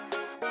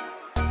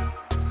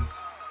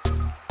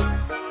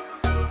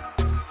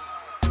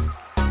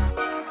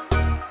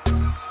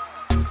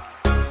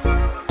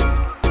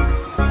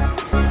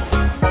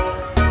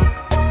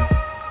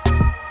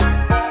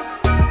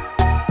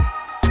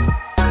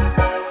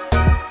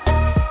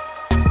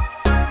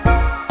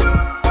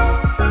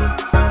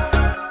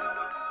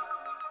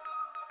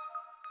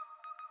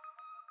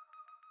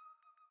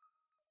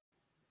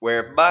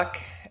We're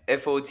back.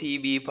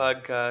 FOTB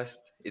podcast.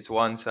 It's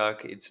one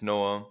sock. It's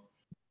Noah.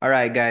 All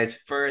right, guys.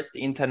 First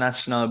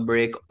international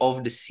break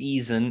of the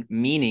season,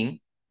 meaning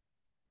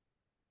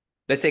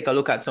let's take a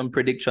look at some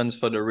predictions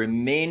for the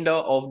remainder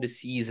of the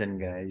season,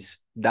 guys.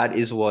 That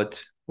is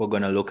what we're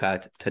going to look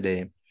at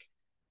today.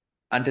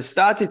 And to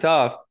start it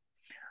off,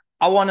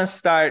 I want to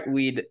start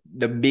with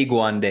the big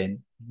one then.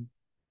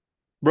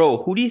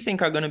 Bro, who do you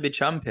think are going to be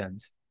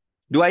champions?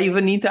 Do I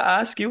even need to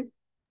ask you?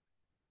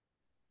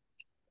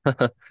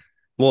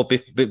 Well,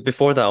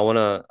 before that, I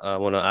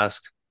wanna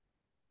ask,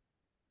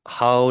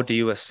 how do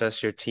you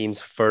assess your team's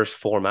first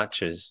four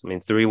matches? I mean,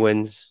 three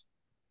wins,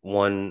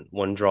 one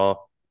draw.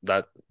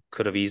 That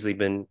could have easily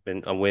been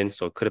a win,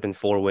 so it could have been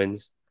four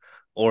wins.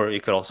 Or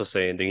you could also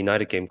say the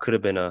United game could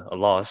have been a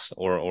loss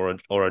or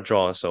a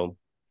draw. So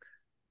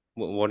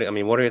what are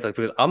your thoughts?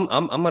 Because I'm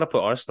gonna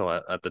put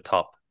Arsenal at the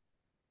top.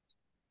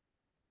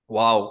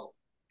 Wow.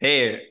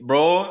 Hey,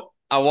 bro,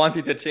 I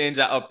wanted to change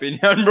that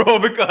opinion, bro,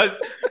 because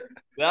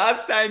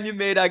last time you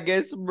made a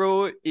guess,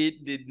 bro,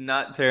 it did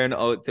not turn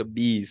out to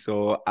be.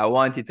 So I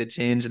wanted to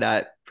change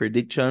that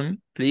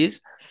prediction,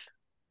 please.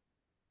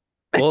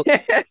 Well,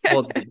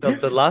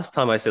 the last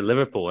time I said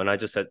Liverpool and I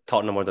just said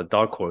Tottenham are the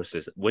dark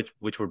horses,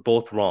 which were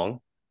both wrong,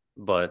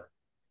 but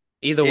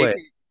either AK,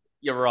 way.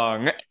 you're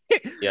wrong.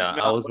 Yeah,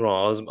 No, I was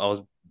wrong. I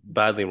was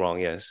badly wrong.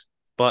 Yes,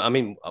 but I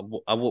mean,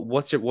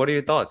 what are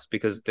your thoughts?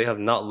 Because they have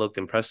not looked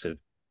impressive.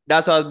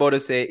 that's what I was about to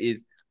say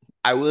is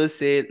I will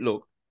say,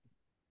 look,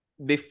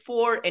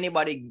 before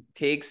anybody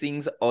takes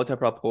things out of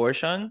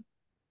proportion,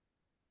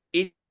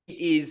 it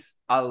is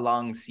a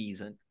long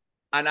season.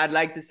 And I'd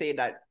like to say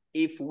that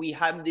if we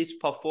had this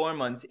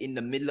performance in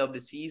the middle of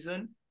the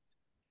season,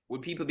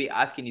 would people be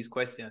asking these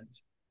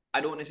questions? I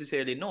don't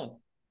necessarily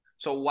know.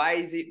 So why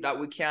is it that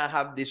we can't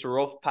have this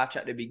rough patch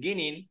at the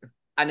beginning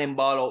and then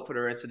ball out for the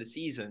rest of the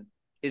season?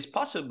 It's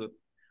possible.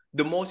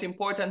 The most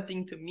important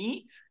thing to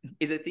me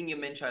is a thing you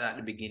mentioned at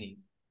the beginning.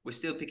 We're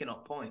still picking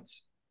up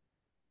points.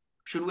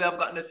 Should we have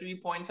gotten the 3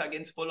 points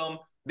against Fulham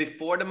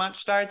before the match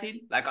started,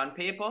 like on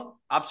paper?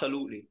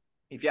 Absolutely.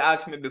 If you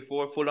ask me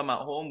before Fulham at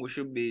home, we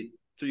should be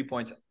 3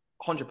 points,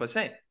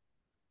 100%.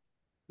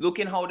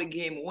 Looking how the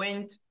game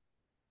went,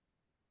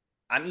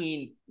 I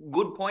mean,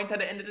 good point at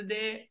the end of the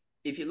day.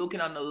 If you're looking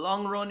on the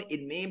long run,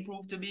 it may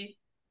prove to be.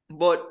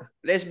 But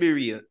let's be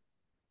real.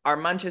 Are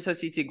Manchester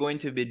City going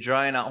to be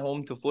drawing at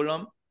home to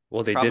Fulham?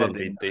 Well, they didn't.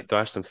 Probably They not.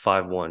 thrashed them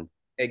 5-1. So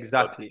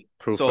Exactly.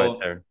 proof right So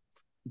there.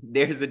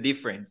 there's a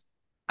difference.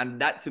 And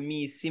that to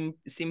me is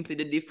simply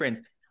the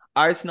difference.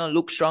 Arsenal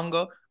look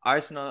stronger.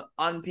 Arsenal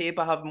on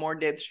paper have more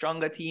depth,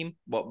 stronger team.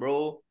 But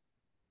bro,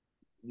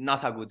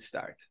 not a good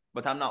start.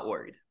 But I'm not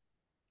worried.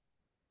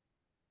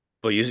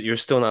 But you're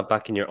still not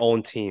backing your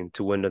own team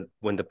to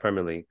win the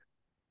Premier League.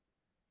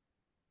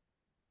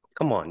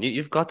 Come on,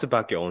 you've got to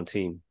back your own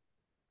team.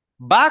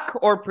 Back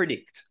or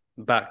predict?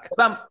 Back.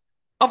 I'm,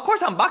 of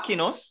course, I'm backing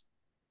us.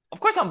 Of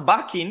course, I'm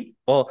backing.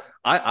 Well,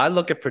 I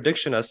look at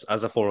prediction as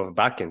a form of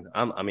backing.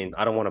 I mean,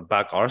 I don't want to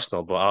back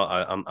Arsenal, but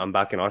I'm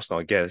backing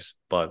Arsenal, I guess.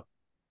 But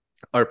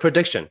or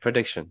prediction.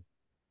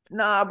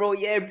 Nah, bro.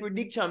 Yeah,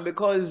 prediction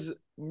because,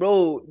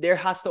 bro, there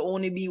has to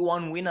only be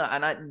one winner.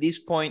 And at this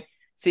point,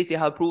 City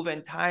have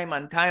proven time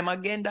and time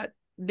again that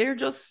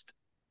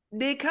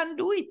they can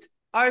do it.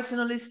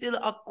 Arsenal is still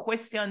a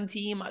question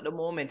team at the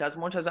moment. As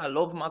much as I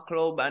love my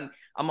club and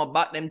I'm going to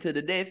back them to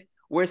the death,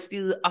 we're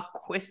still a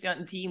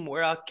question team.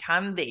 We're a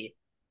can they?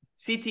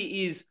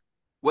 City is,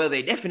 well,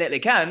 they definitely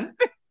can.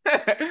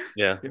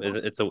 Yeah, You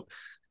know?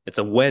 it's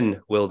a when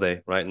will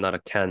they, right? Not a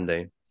can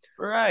they.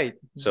 Right.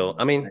 So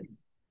I mean,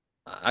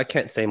 I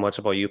can't say much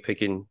about you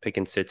picking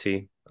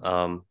City.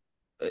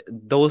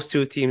 Those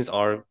two teams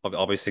are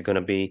obviously going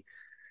to be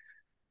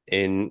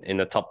in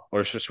the top,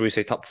 or should we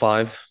say top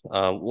five?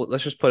 Well,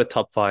 let's just put it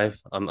top five.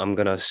 I'm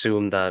gonna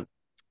assume that,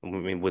 I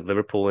mean, with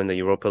Liverpool in the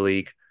Europa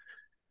League,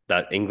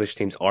 that English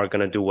teams are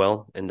gonna do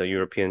well in the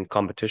European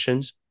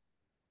competitions.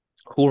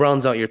 Who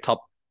rounds out your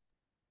top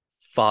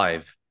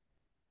five?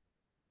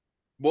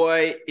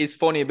 Boy, it's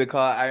funny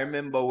because I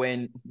remember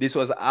when this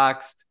was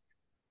asked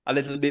a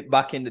little bit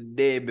back in the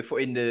day before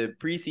in the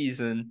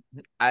preseason,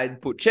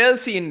 I'd put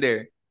Chelsea in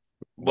there.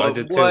 I But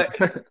did too. boy,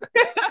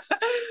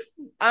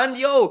 and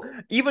yo,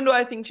 even though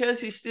I think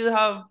Chelsea still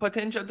have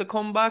potential to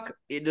come back,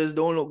 it just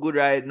don't look good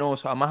right now.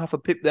 So I'm gonna have to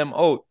pip them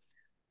out.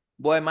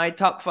 Boy, my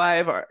top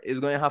five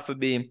is going to have to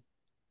be,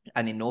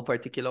 and in no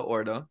particular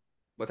order,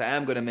 but I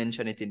am going to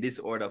mention it in this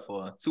order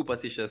for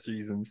superstitious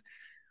reasons.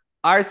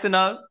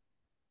 Arsenal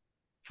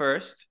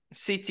first,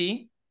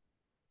 City.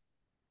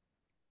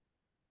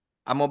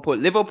 I'm gonna put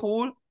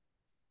Liverpool,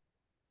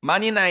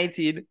 Man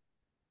United,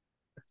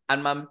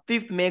 and my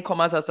fifth may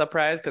come as a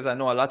surprise because I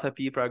know a lot of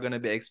people are going to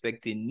be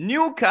expecting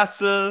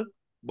Newcastle,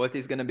 but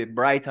it's going to be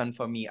Brighton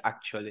for me,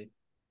 actually.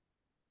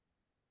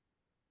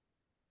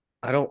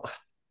 I don't.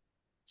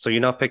 So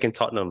you're not picking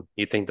Tottenham.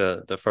 You think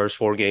the first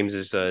four games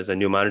is a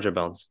new manager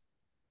bounce?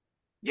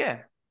 Yeah,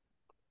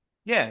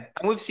 yeah.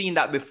 And we've seen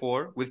that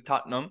before with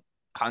Tottenham.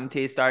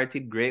 Conte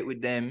started great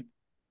with them.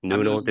 I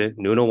mean,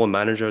 Nuno won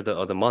manager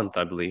of the month,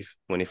 I believe,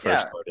 when he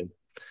first yeah, started.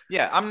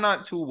 yeah, I'm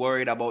not too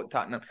worried about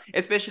Tottenham,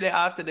 especially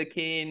after the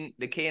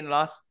Kane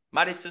loss.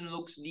 Madison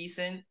looks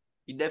decent.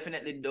 He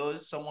definitely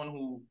does. Someone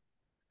who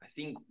I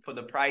think for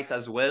the price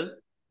as well.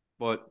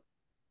 But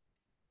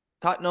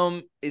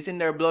Tottenham is in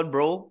their blood,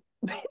 bro.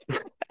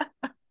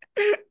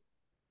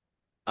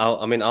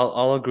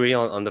 I'll agree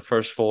on the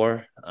first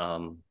four. I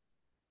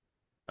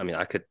mean,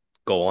 I could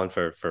go on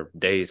for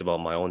days about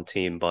my own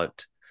team,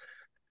 but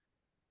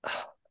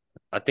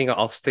I think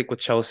I'll stick with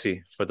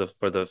Chelsea for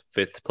the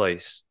fifth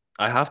place.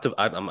 I have to.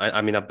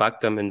 I mean, I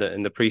backed them in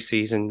the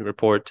preseason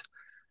report.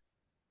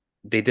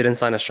 They didn't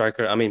sign a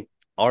striker. I mean,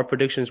 our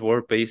predictions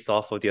were based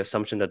off of the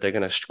assumption that they're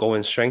gonna go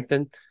and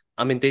strengthen.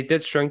 I mean, they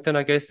did strengthen.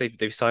 I guess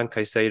they've signed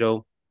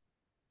Caicedo,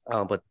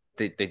 but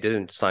they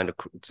didn't sign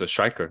the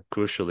striker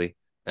crucially.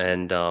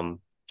 And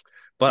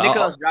but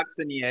Nicholas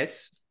Jackson,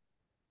 yes.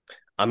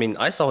 I mean,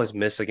 I saw his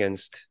miss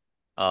against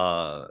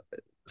uh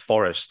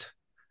Forest.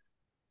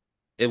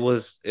 It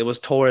was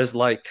Torres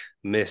like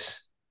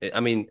miss. I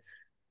mean,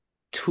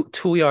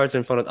 two yards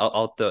in front of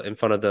out the in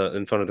front of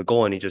the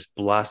goal, and he just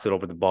blasted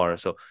over the bar.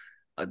 So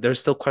there's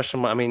still question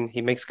mark. I mean,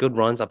 he makes good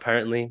runs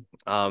apparently.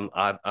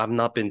 I've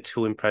not been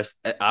too impressed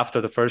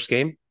after the first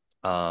game.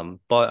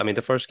 But I mean,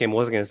 the first game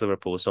was against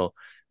Liverpool, so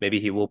maybe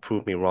he will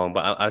prove me wrong.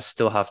 But I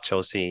still have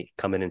Chelsea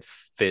coming in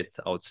fifth,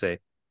 I would say.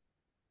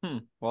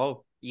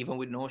 Wow. Even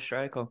with no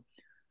striker.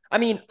 I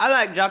mean, I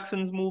like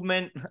Jackson's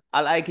movement.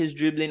 I like his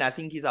dribbling. I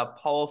think he's a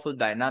powerful,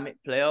 dynamic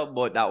player.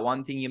 But that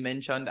one thing you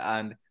mentioned,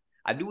 and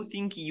I do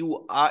think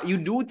you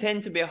do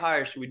tend to be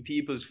harsh with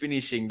people's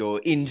finishing though,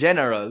 in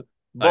general.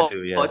 I But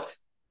do, yes.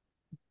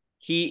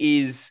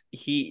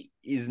 he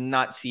is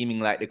not seeming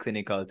like the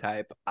clinical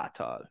type at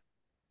all.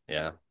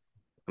 Yeah.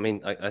 I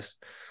mean,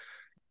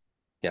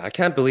 yeah, I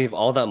can't believe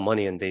all that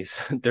money and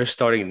they're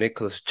starting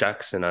Nicholas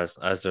Jackson as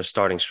their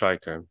starting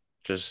striker.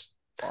 Just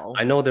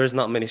I Wow. know there's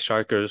not many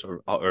strikers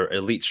or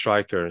elite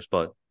strikers,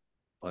 but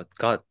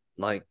God,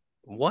 like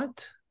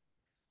what?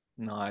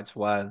 No, it's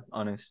wild,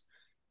 honest.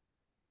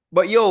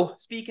 But yo,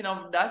 speaking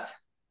of that,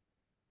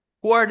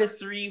 who are the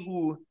three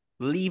who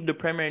leave the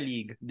Premier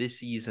League this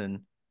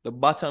season? The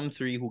bottom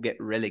three who get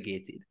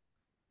relegated.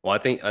 Well, I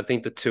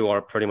think the two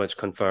are pretty much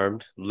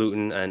confirmed,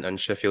 Luton and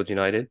Sheffield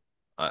United.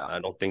 Yeah. I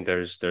don't think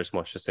there's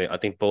much to say. I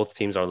think both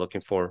teams are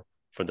looking for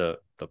the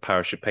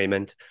parachute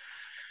payment.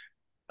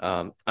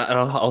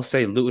 I'll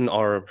say Luton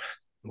are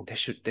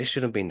they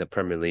shouldn't be in the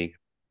Premier League.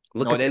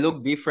 Look No, at they the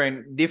look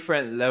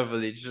different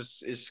level.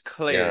 It's Yeah,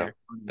 clear.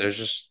 there's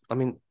just I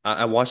mean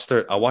I watched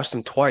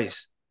them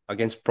twice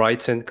against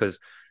Brighton because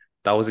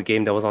that was a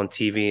game that was on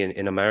TV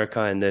in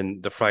America, and then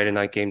the Friday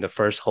night game, the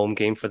first home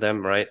game for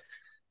them, right?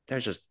 They're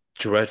just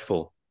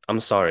dreadful. I'm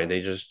sorry,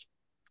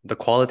 the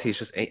quality is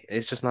just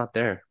it's just not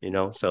there, you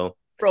know. So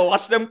Bro,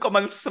 watch them come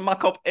and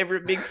smack up every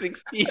big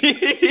 16.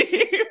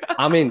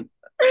 I mean,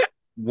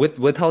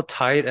 with how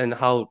tight and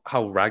how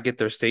ragged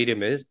their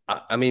stadium is,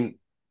 I mean,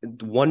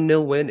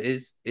 1-0 win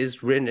is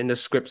written in the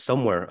script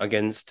somewhere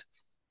against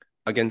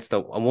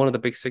one of the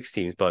big six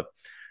teams, but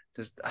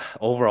just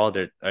overall,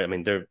 they're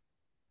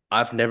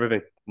I've never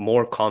been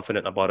more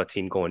confident about a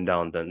team going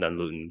down than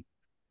Luton.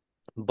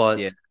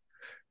 Yeah. But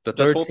the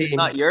Just third hope it's team,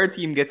 not your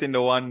team getting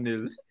the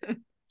 1-0.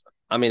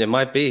 I mean, it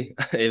might be.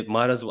 It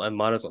might as well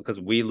because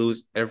we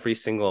lose every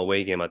single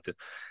away game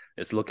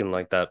it's looking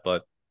like that.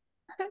 But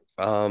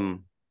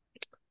um,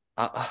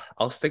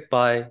 I'll stick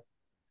by.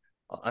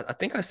 I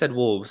think I said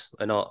Wolves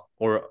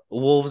or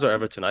Wolves or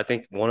Everton. I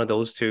think one of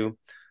those two.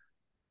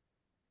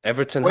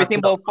 Everton What do you have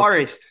think been about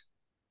Forest?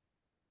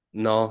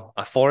 no,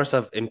 Forest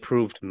have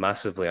improved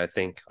massively. I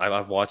think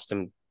I've watched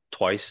them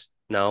twice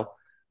now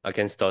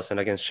against us and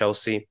against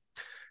Chelsea.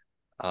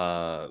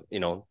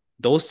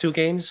 Those two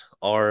games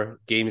are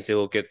games they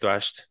will get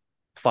thrashed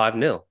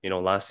 5-0,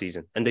 last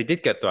season. And they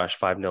did get thrashed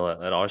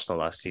 5-0 at Arsenal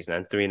last season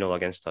and 3-0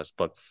 against us.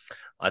 But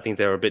I think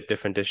they're a bit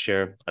different this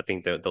year. I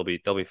think they'll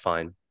be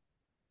fine.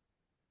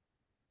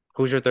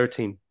 Who's your third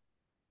team?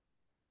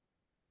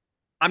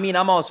 I mean,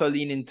 I'm also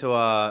leaning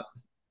to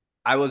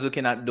I was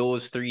looking at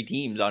those three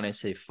teams,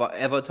 honestly. For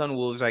Everton,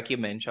 Wolves, like you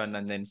mentioned,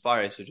 and then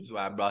Forest, which is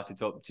why I brought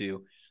it up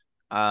to.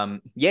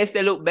 Yes,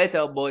 they look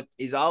better, but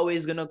it's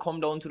always gonna come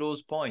down to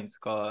those points.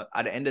 Cause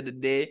at the end of the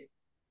day,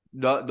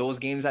 those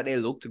games that they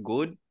looked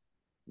good,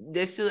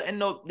 they still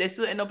end up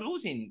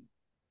losing.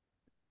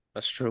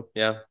 That's true.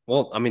 Yeah.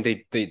 Well, I mean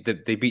they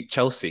beat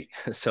Chelsea.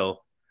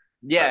 So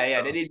Yeah,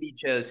 yeah, they did beat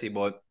Chelsea,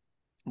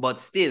 but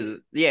still,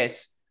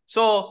 yes.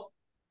 So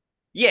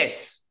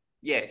yes,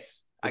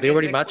 yes. I guess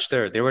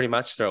they already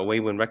matched their away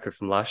win record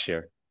from last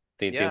year.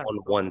 They yeah. won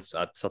So once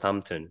at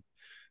Southampton.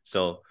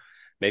 So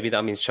maybe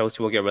that means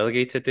Chelsea will get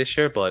relegated this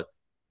year, but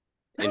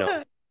you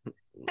know,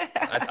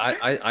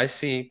 I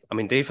see. I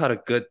mean, they've had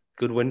a good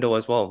window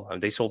as well.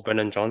 They sold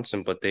Brennan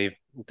Johnson, but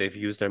they've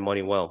used their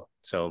money well.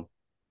 So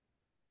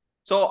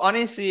so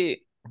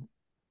honestly,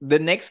 the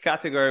next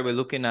category we're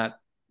looking at,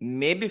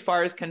 maybe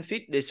Forest can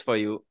fit this for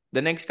you.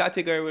 The next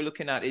category we're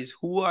looking at is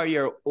who are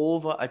your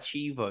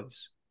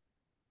overachievers?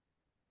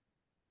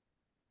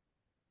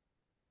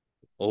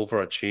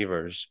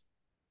 overachievers.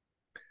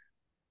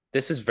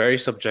 This is very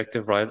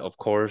subjective, right? Of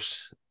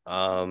course.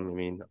 I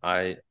mean,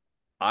 I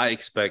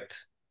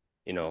expect,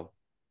 you know,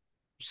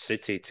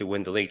 City to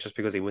win the league. Just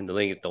because they win the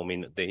league, don't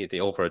mean they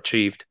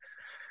overachieved.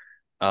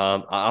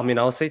 I mean,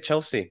 I'll say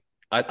Chelsea.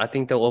 I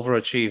think they'll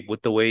overachieve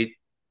with the way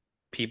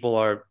people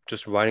are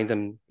just writing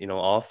them,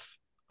 off.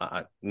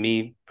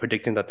 Me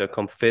predicting that they'll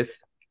come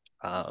fifth.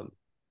 Um,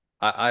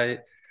 I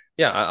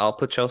yeah, I'll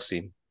put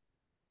Chelsea.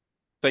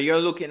 So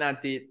you're looking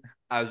at it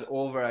as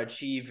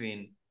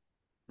overachieving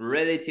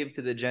relative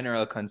to the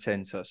general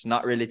consensus,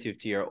 not relative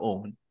to your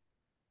own.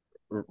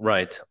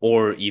 Right,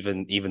 or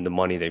even the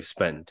money they've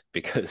spent,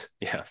 because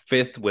yeah,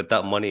 fifth with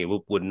that money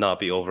would not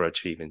be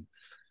overachieving.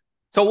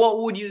 So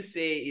what would you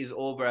say is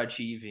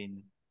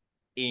overachieving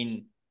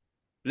in,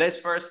 let's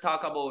first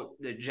talk about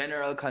the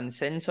general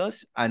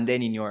consensus and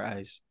then in your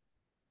eyes.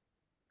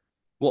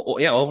 Well,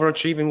 yeah,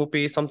 overachieving would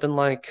be something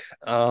like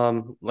a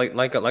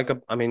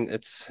I mean,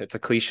 it's a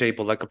cliche,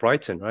 but like a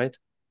Brighton, right?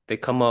 They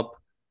come up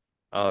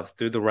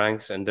through the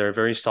ranks and they're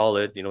very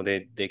solid.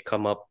 They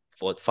come up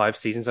what 5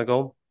 seasons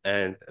ago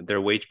and their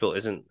wage bill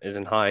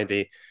isn't high.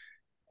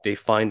 They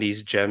find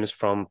these gems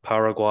from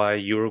Paraguay,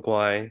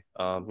 Uruguay,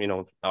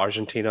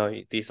 Argentina,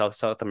 these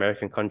South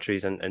American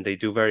countries, and they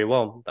do very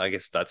well. I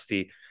guess that's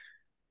the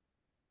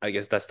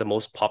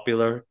most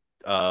popular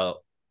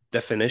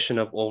definition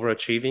of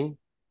overachieving.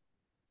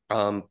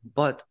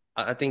 But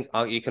I think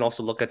you can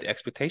also look at the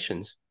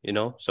expectations,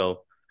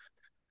 So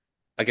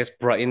I guess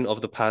Brighton of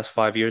the past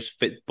 5 years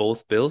fit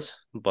both bills,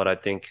 but I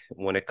think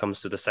when it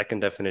comes to the second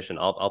definition,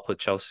 I'll put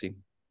Chelsea.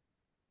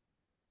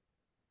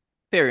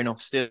 Fair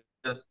enough, still.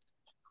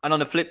 And on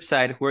the flip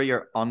side, who are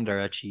your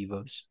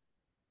underachievers?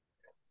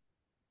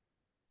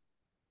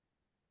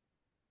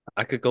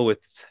 I could go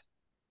with.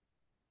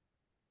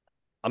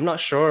 I'm not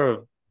sure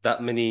of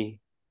that many.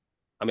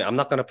 I mean, I'm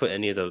not gonna put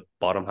any of the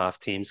bottom half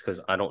teams because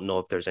I don't know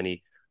if there's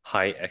any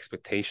high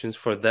expectations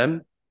for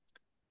them.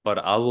 But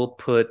I will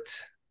put.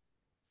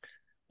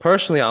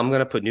 Personally, I'm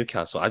gonna put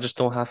Newcastle. I just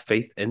don't have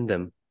faith in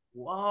them.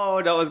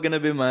 Wow, that was gonna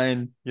be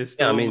mine. You Yeah, I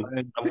stole mean,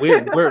 mine.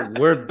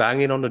 we're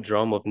banging on the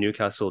drum of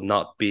Newcastle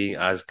not being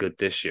as good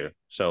this year.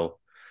 So,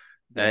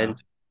 Yeah.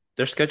 and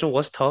their schedule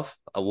was tough.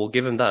 I will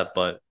give them that,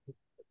 but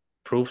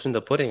proofs in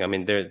the pudding. I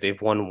mean,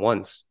 they've won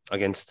once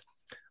against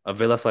a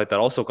Villa side that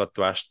also got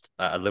thrashed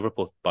at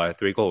Liverpool by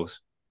 3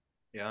 goals.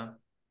 Yeah.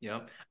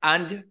 Yeah.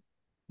 And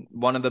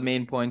one of the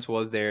main points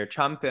was their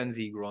Champions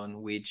League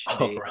run, which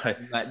Oh, right.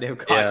 they've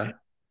got Yeah.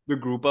 the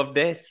group of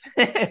death.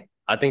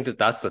 I think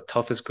that's the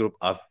toughest group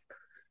I've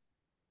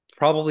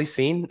probably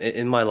seen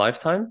in my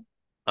lifetime.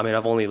 I mean,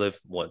 I've only lived,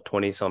 what,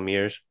 20 some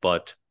years,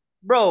 but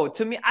Bro,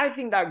 to me, I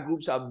think that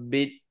group's a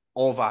bit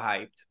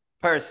overhyped,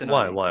 why,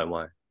 personally. why,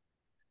 why?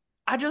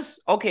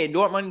 Okay,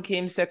 Dortmund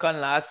came second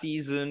last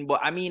season, but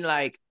I mean,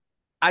 like,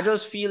 I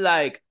just feel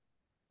like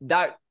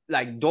that,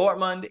 like,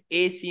 Dortmund,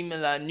 AC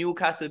Milan,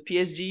 Newcastle,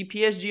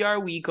 PSG are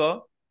weaker.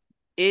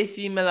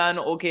 AC Milan,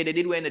 okay, they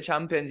did win the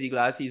Champions League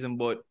last season,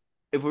 but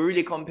if we're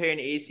really comparing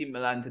AC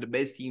Milan to the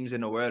best teams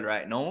in the world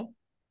right now,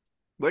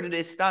 where do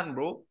they stand,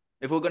 bro?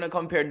 If we're gonna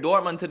compare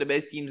Dortmund to the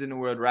best teams in the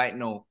world right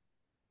now,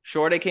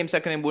 sure they came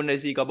second in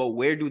Bundesliga, but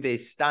where do they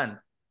stand?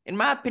 In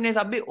my opinion,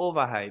 it's a bit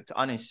overhyped,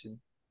 honestly.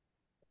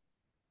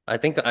 I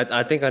think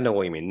I know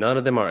what you mean. None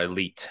of them are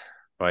elite,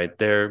 right?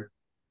 They're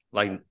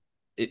like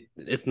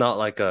it's not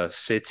like a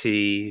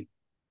City,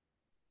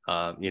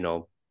 uh, you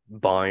know,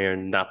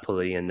 Bayern,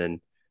 Napoli, and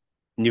then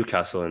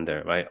Newcastle in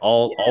there, right?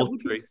 All Yeah, all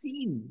which we've three.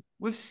 seen.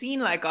 We've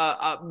seen like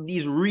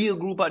these real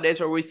group out there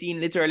where we're seeing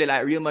literally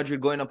like Real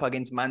Madrid going up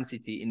against Man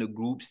City in the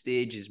group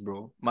stages,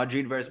 bro.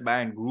 Madrid versus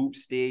Bayern group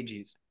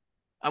stages.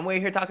 And we're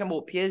here talking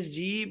about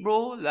PSG,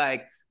 bro.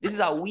 Like, this is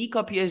a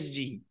weaker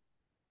PSG.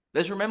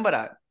 Let's remember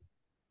that.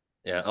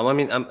 Yeah, I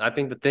mean, I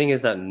think the thing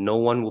is that no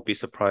one will be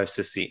surprised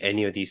to see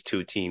any of these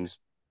two teams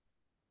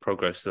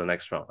progress to the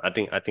next round. I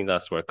think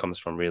that's where it comes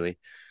from, really.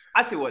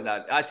 I see what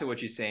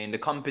you're saying. The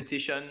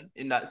competition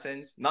in that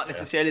sense. Not Yeah.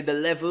 necessarily the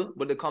level,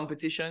 but the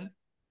competition.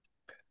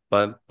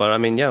 But I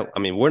mean, yeah, I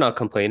mean, we're not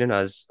complaining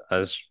as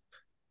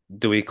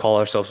do we call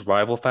ourselves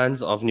rival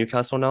fans of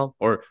Newcastle now,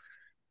 or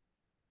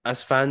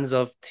as fans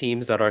of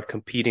teams that are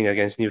competing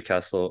against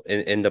Newcastle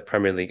in the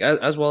Premier League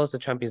as well as the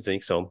Champions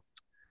League. So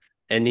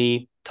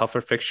any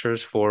tougher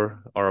fixtures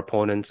for our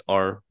opponents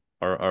are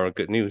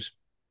good news.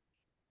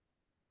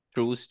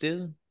 True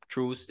still.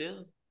 True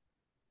still.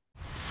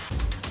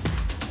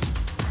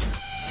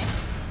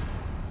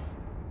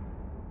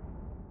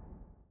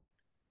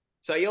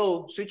 So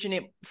yo, switching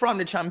it from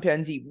the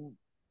Champions League,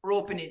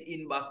 roping it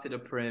in back to the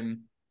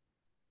Prem.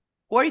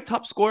 Who are your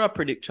top scorer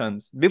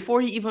predictions?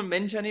 Before he even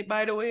mentioned it,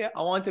 by the way,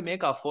 I want to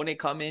make a funny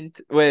comment.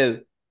 Well,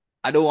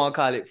 I don't want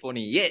to call it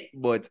funny yet,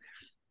 but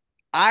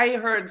I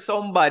heard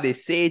somebody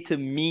say to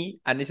me,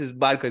 and this is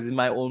bad because it's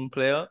my own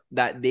player,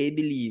 that they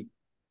believe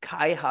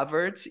Kai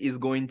Havertz is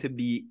going to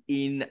be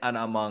in and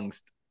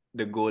amongst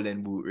the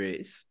Golden Boot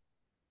race.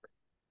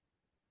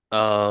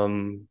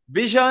 Um,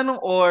 Vision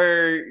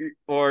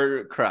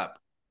or crap?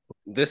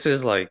 this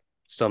is like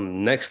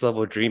some next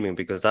level dreaming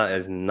because that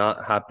is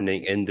not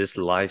happening in this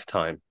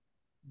lifetime.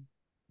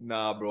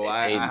 Nah, bro, It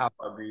I ain't. have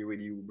to agree with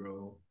you,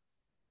 bro.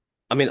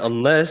 I mean,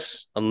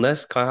 unless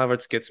Kai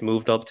Havertz gets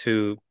moved up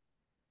to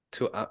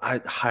I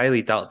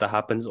highly doubt that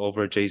happens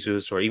over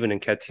Jesus or even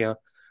Nketiah.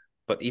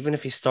 But even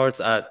if he starts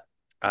at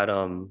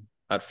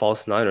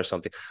false nine or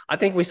something, I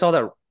think we saw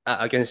that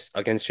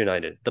against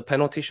United. The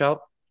penalty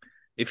shout,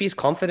 if he's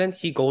confident,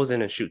 he goes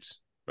in and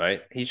shoots.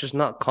 Right? He's just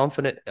not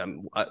confident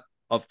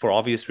for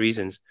obvious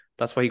reasons.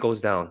 That's why he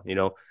goes down.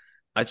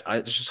 It's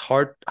just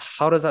hard.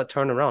 How does that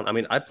turn around? I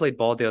mean, I played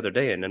ball the other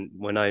day, and then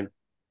when I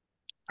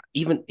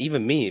even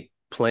me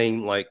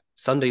playing like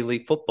Sunday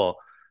league football,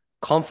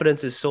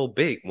 confidence is so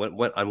big.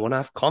 When I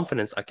have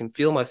confidence, I can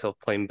feel myself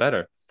playing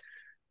better.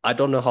 I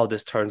don't know how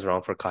this turns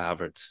around for Kai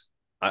Havertz.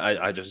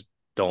 I just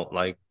don't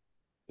like.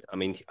 I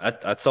mean,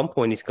 at some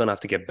point he's gonna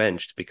have to get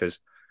benched because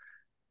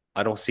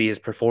I don't see his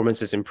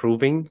performances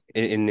improving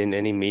in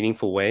any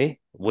meaningful way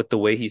with the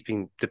way he's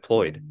being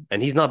deployed,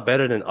 and he's not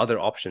better than other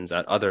options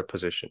at other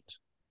positions.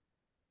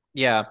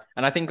 Yeah,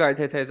 and I think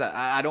Arteta is,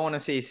 I don't want to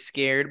say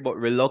scared, but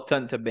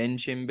reluctant to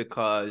bench him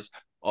because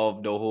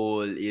of the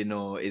whole,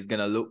 it's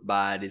gonna look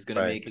bad, it's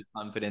gonna Right. make his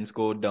confidence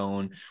go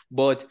down.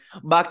 But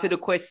back to the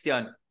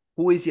question,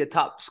 who is your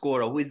top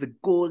scorer? Who is the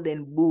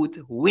Golden Boot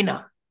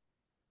winner?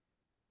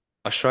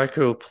 A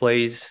striker who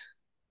plays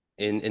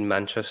in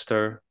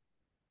Manchester,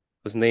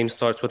 whose name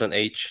starts with an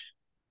H,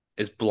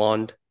 is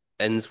blonde,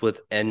 ends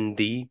with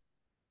ND.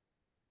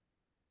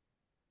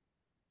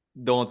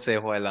 Don't say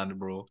Hoyland,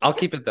 bro. I'll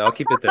keep it there. I'll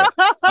keep it there.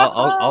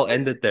 I'll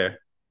end it there.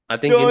 I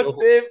think you Don't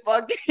know. say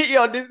fucking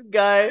yo, this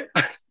guy.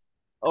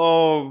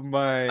 Oh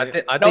my.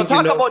 I Now think you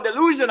talk know. about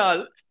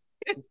delusional.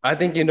 I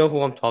think you know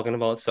who I'm talking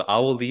about. So I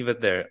will leave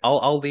it there.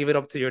 I'll leave it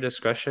up to your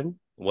discretion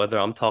whether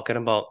I'm talking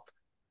about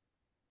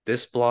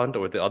this blonde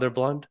or the other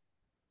blonde.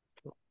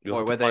 You'll Or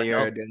have to whether find you're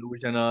out.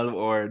 delusional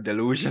or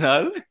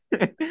delusional.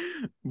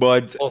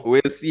 But Well,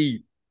 we'll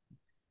see.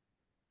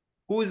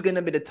 Who's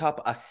gonna be the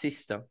top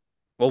assister?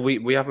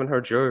 we haven't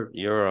heard your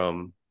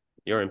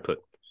input.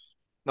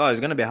 No, it's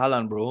gonna be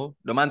Haaland, bro.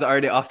 The man's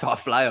already off to a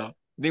flyer.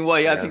 Think what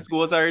he has Yeah, 6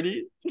 goals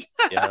already?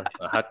 yeah.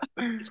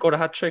 He scored a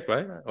hat trick,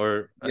 right?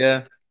 Or Yeah,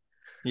 assist.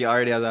 he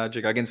already has a hat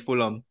trick against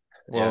Fulham.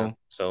 Yeah. Wow.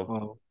 So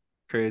Wow.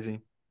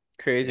 Crazy.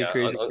 Crazy, yeah,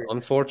 crazy, crazy.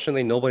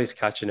 unfortunately, nobody's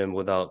catching him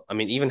without. I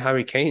mean, even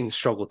Harry Kane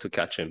struggled to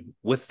catch him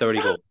with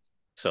 30 goals.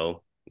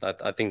 So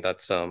I think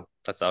that's out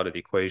of the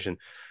equation.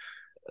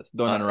 That's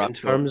done and In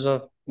wrapped up. terms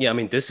of yeah, I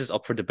mean, this is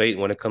up for debate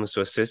when it comes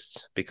to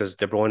assists because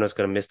De Bruyne is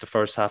going to miss the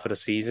first half of the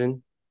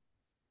season.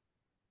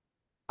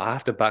 I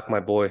have to back my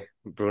boy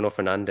Bruno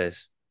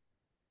Fernandes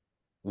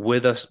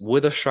with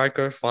a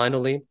striker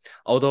finally.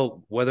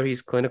 Although whether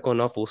he's clinical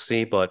enough, we'll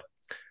see. But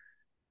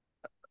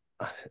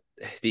uh,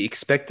 the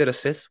expected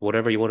assists,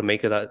 whatever you want to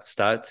make of that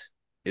stat,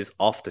 is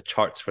off the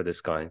charts for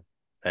this guy.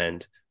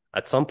 And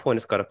at some point,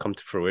 it's got to come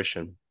to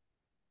fruition.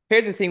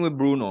 Here's the thing with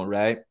Bruno,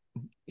 right?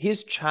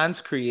 His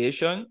chance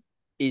creation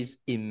is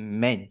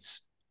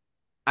immense.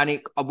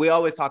 And we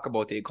always talk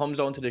about it. It comes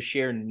down to the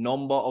sheer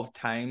number of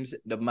times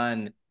the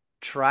man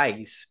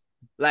tries.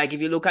 Like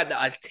if you look at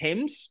the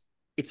attempts,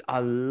 it's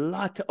a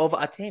lot of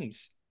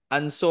attempts.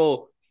 And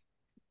so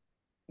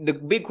the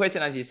big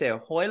question, as you say,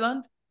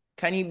 Hoyland,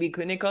 can he be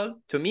clinical?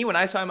 To me, when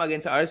I saw him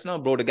against Arsenal,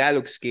 bro, the guy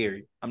looks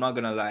scary. I'm not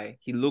gonna lie.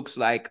 He looks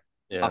like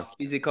a Yeah,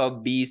 physical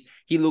beast.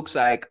 He looks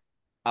like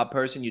a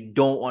person you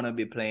don't want to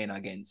be playing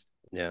against.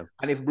 yeah.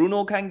 And if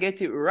Bruno can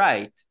get it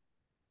right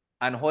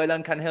and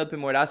Hoyland can help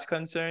him where that's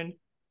concerned,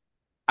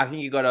 I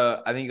think you got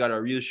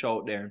a real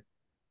shout there,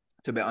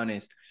 to be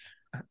honest.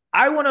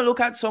 I want to look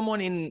at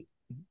someone in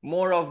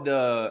more of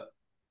the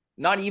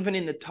not even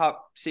in the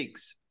top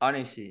six,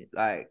 honestly.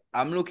 Like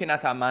I'm looking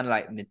at a man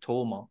like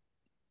Mitoma,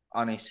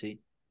 honestly.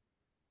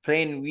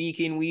 Playing week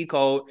in, week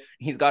out.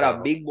 He's got a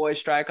No, big boy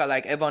striker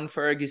like Evan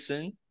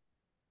Ferguson.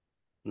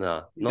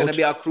 no, He's no gonna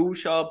be a chance.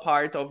 crucial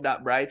part of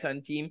that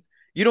Brighton team.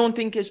 You don't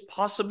think it's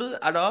possible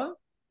at all?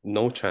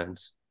 No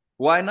chance.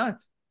 Why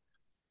not?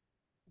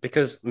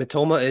 Because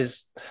Mitoma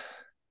is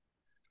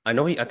I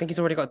think he's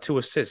already got 2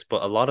 assists,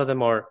 but a lot of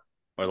them are,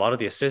 or a lot of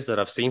the assists that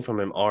I've seen from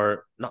him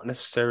are not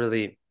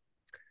necessarily,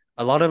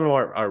 a lot of them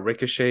are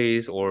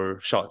ricochets or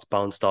shots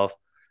bounced off.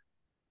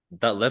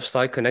 That left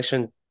side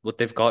connection, what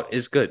they've got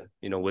is good,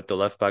 with the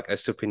left back,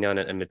 Estupinian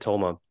and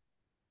Mitoma.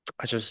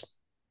 I just,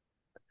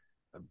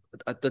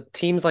 the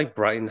teams like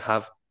Brighton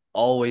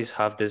always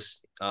have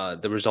this,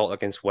 the result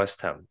against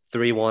West Ham,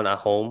 3-1 at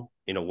home,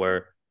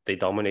 where they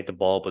dominate the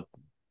ball,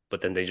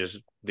 but then they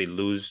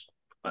lose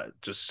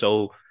just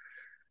so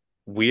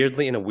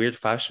weirdly in a weird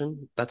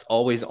fashion. That's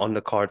always on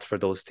the cards for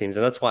those teams,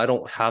 and that's why I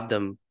don't have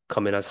them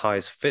come in as high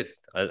as fifth.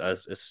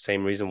 As it's the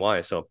same reason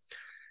why. So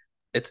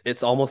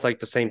it's almost like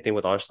the same thing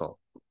with Arsenal.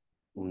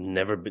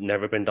 Never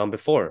been done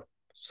before.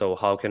 So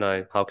how can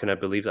I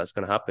believe that's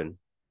gonna happen?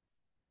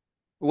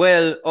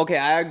 Well, okay,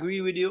 I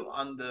agree with you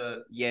on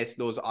the yes,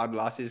 those odd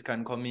losses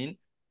can come in,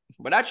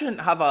 but that shouldn't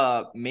have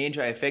a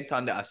major effect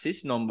on the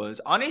assist numbers.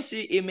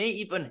 Honestly, it may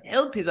even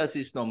help his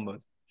assist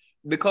numbers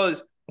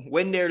because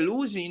when they're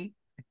losing,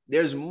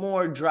 there's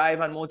more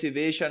drive and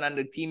motivation, and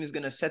the team is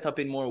going to set up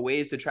in more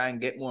ways to try and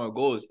get more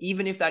goals,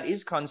 even if that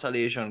is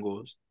consolation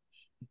goals.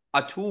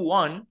 A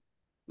 2-1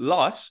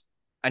 loss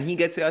and he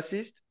gets the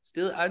assist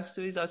still adds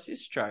to his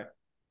assist chart.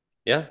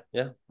 Yeah,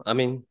 yeah. I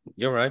mean,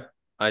 you're right.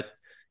 I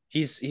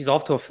he's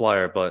off to a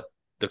flyer, but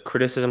the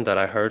criticism that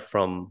I heard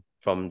from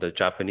the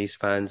Japanese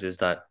fans is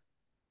that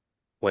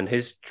when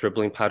his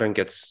dribbling pattern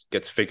gets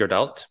figured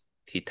out,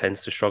 he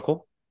tends to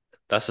struggle.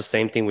 That's the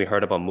same thing we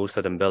heard about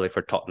Musa Dembele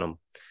for Tottenham.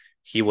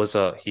 He was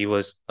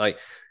like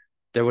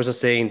there was a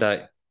saying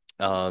that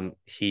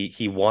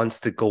he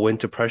wants to go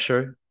into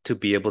pressure to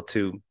be able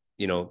to,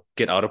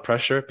 get out of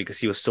pressure because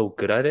he was so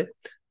good at it.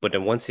 But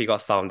then once he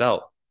got found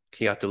out,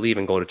 he had to leave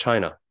and go to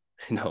China,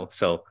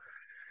 So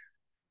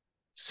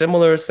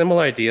similar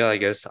idea, I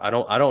guess. I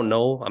don't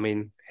know. I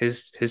mean,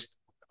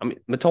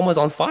 Matoma's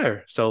on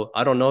fire, so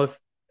I don't know if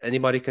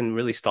anybody can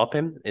really stop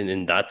him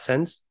in that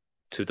sense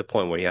to the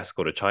point where he has to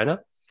go to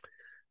China.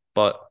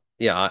 But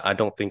yeah, I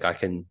don't think I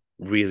can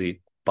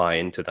really buy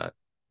into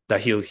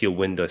that he'll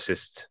win the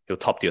assist. He'll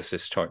top the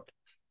assist chart.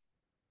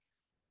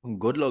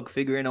 Good luck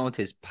figuring out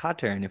his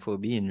pattern if we're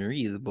being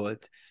real.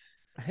 But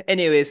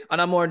anyways,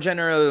 on a more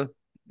general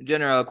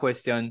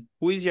question,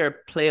 who is your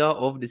player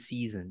of the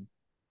season?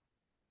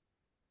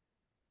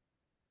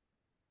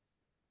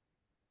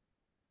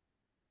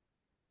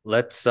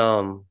 Let's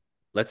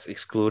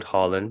exclude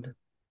Holland.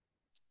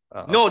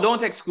 No,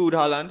 don't exclude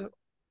Haaland.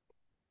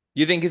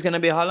 You think it's gonna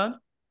be Haaland?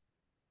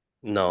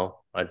 No,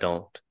 I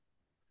don't.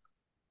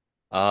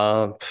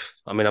 I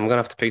mean, I'm gonna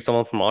have to pick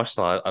someone from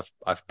Arsenal.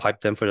 I've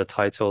piped them for the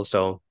title,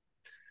 so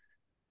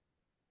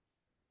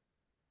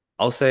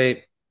I'll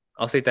say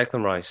I'll say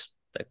Declan Rice.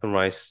 Declan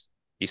Rice.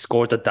 He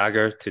scored the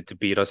dagger to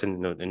beat us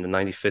in the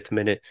 95th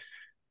minute.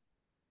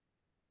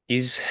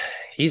 He's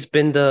he's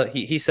been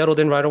he settled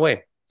in right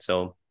away.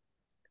 So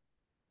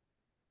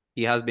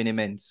He has been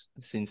immense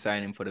since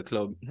signing for the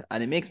club.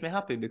 And it makes me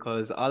happy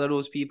because all of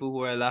those people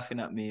who are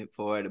laughing at me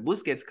for the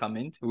Busquets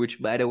comment,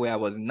 which, by the way, I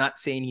was not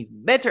saying he's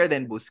better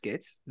than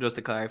Busquets, just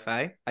to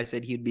clarify. I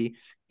said he'd be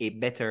a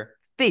better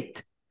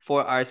fit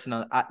for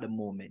Arsenal at the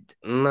moment.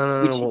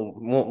 no, Which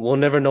we'll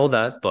never know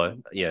that, but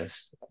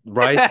yes,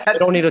 Rice. I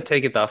don't need to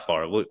take it that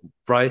far.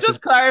 Rice is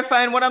just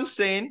clarifying what I'm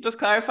saying, just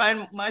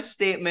clarifying my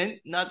statement,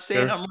 not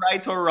saying sure, I'm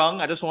right or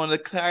wrong. I just wanted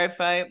to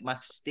clarify my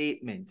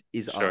statement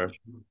is all. sure.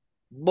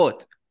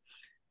 But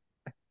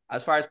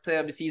as far as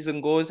player of the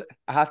season goes,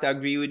 I have to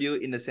agree with you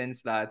in the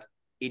sense that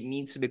it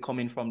needs to be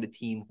coming from the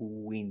team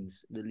who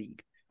wins the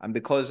league. And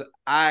because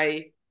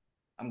I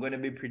am going to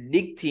be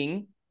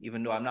predicting,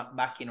 even though I'm not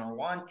backing or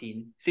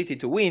wanting City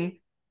to win,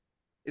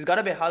 it's got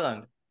to be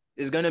Haaland.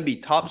 It's going to be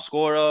top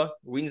scorer,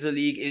 wins the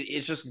league.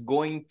 It's just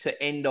going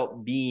to end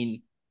up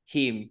being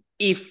him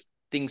if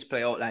things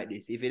play out like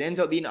this. If it ends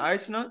up being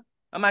Arsenal,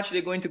 I'm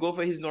actually going to go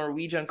for his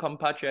Norwegian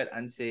compatriot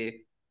and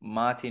say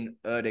Martin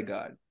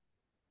Odegaard.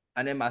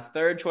 And then my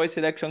third choice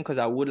selection, because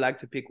I would like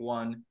to pick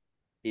one,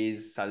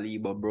 is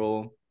Saliba,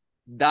 bro.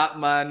 That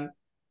man,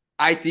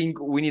 I think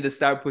we need to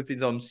start putting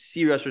some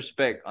serious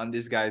respect on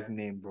this guy's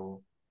name,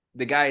 bro.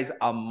 The guy is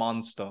a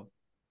monster.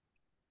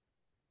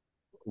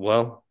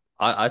 Well,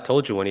 I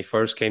told you when he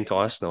first came to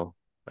Arsenal,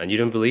 and you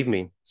didn't believe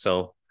me.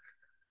 So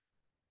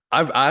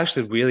I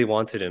actually really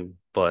wanted him,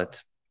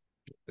 but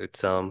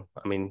it's I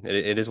mean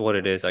it is what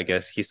it is. I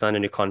guess he signed a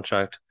new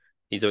contract.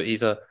 He's a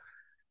he's a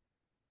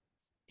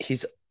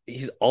he's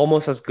he's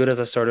almost as good as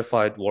a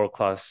certified world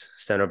class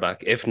center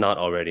back, if not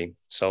already.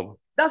 So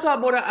That's what I'm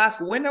about to ask.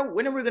 When are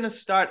we gonna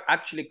start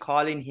actually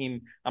calling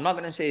him? I'm not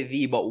gonna say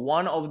the, but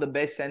one of the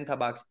best center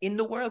backs in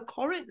the world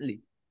currently.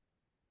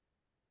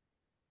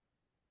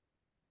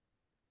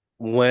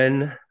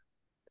 when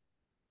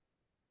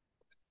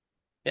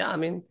yeah, I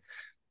mean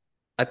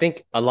I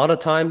think a lot of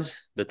times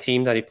the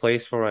team that he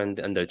plays for and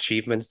the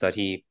achievements that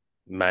he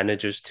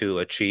manages to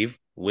achieve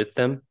with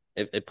them,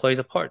 it plays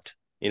a part.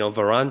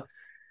 Varane,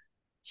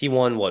 he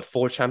won what,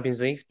 four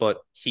Champions Leagues, but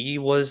he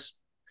was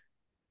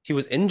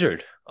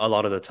injured a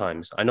lot of the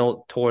times. I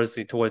know towards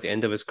the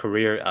end of his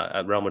career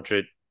at Real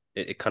Madrid,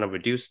 it kind of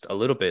reduced a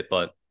little bit,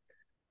 but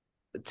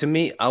to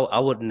me, I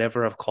would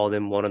never have called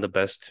him one of the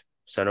best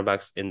center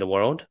backs in the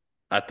world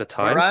at the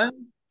time, Varane,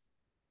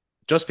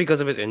 just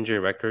because of his injury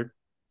record.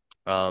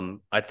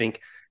 I think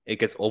it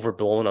gets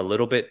overblown a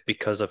little bit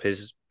because of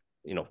his,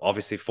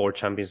 obviously four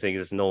Champions League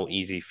is no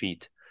easy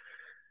feat.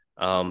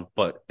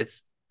 But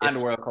it's and the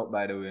if World Cup,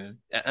 by the way.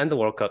 and the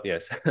World Cup,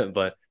 yes,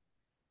 but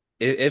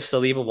if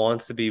Saliba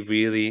wants to be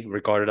really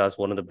regarded as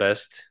one of the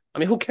best, I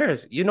mean, who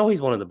cares?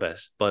 He's one of the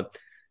best, but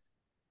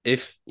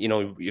if you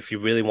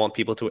really want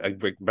people to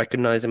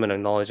recognize him and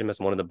acknowledge him as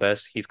one of the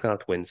best, he's gonna have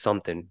to win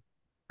something.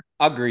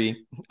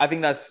 Agree. I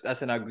think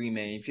that's an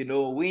agreement. If you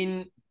don't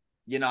win,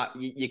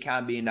 you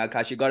can't be in that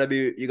class. You gotta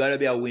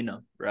be a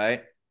winner,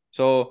 right?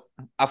 So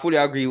I fully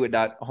agree with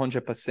that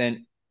 100%.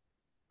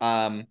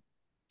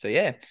 So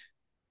yeah.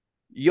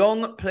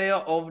 Young player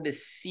of the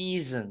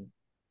season.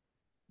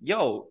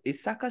 Yo,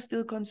 is Saka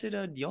still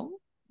considered young?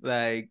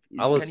 Like,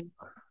 I can was he?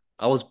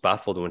 I was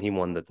baffled when he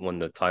won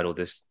the title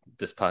this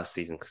past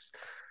season because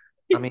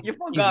I mean, You he's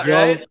forgot, young.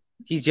 right?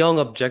 He's young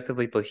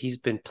objectively, but he's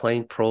been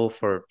playing pro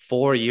for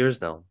 4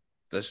 years now.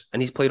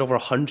 And he's played over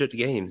 100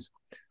 games.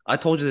 I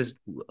told you this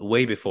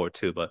way before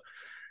too, but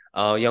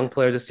young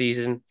player this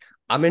season.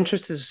 I'm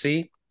interested to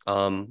see.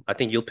 I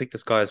think you'll pick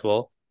this guy as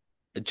well.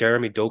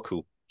 Jeremy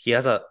Doku. He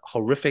has a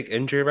horrific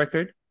injury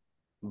record,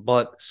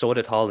 but so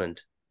did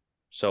Holland.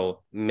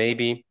 So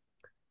maybe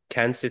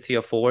can City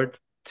afford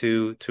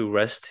to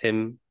rest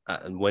him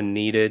when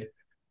needed?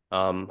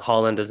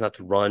 Holland doesn't have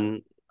to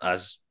run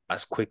as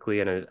quickly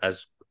and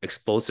as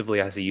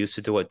explosively as he used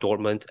to do at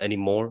Dortmund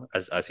anymore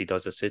as he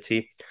does at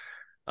City.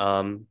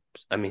 Um,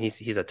 I mean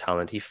he's a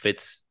talent. He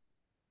fits.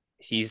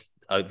 He's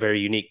a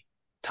very unique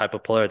type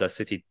of player that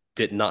City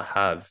did not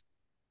have.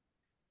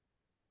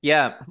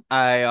 Yeah,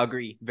 I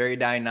agree. Very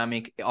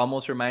dynamic. It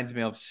almost reminds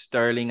me of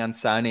Sterling and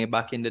Sane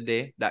back in the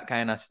day, that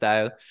kind of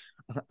style.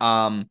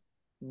 Um,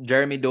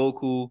 Jeremy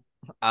Doku,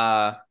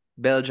 uh,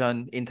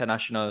 Belgian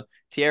international.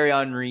 Thierry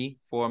Henry,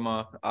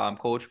 former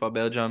coach for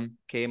Belgium,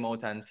 came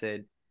out and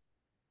said,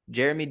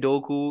 Jeremy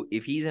Doku,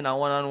 if he's in a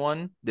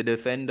one-on-one, the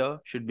defender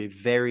should be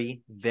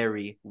very,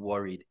 very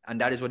worried. And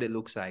that is what it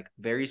looks like.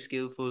 Very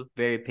skillful,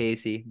 very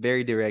pacey,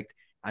 very direct,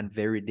 and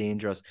very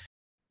dangerous.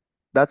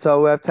 That's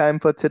all we have time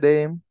for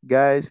today.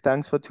 Guys,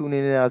 thanks for tuning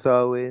in as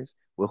always.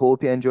 We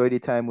hope you enjoyed your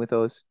time with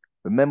us.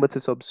 Remember to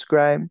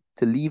subscribe,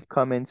 to leave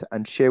comments,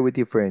 and share with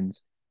your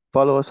friends.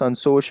 Follow us on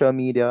social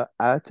media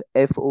at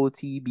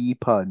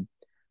FOTBpod.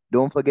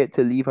 Don't forget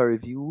to leave a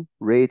review,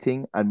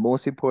 rating, and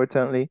most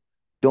importantly,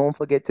 don't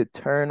forget to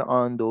turn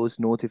on those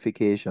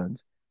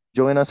notifications.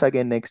 Join us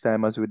again next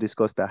time as we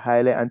discuss the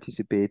highly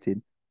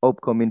anticipated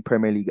upcoming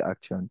Premier League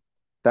action.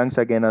 Thanks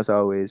again as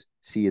always.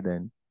 See you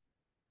then.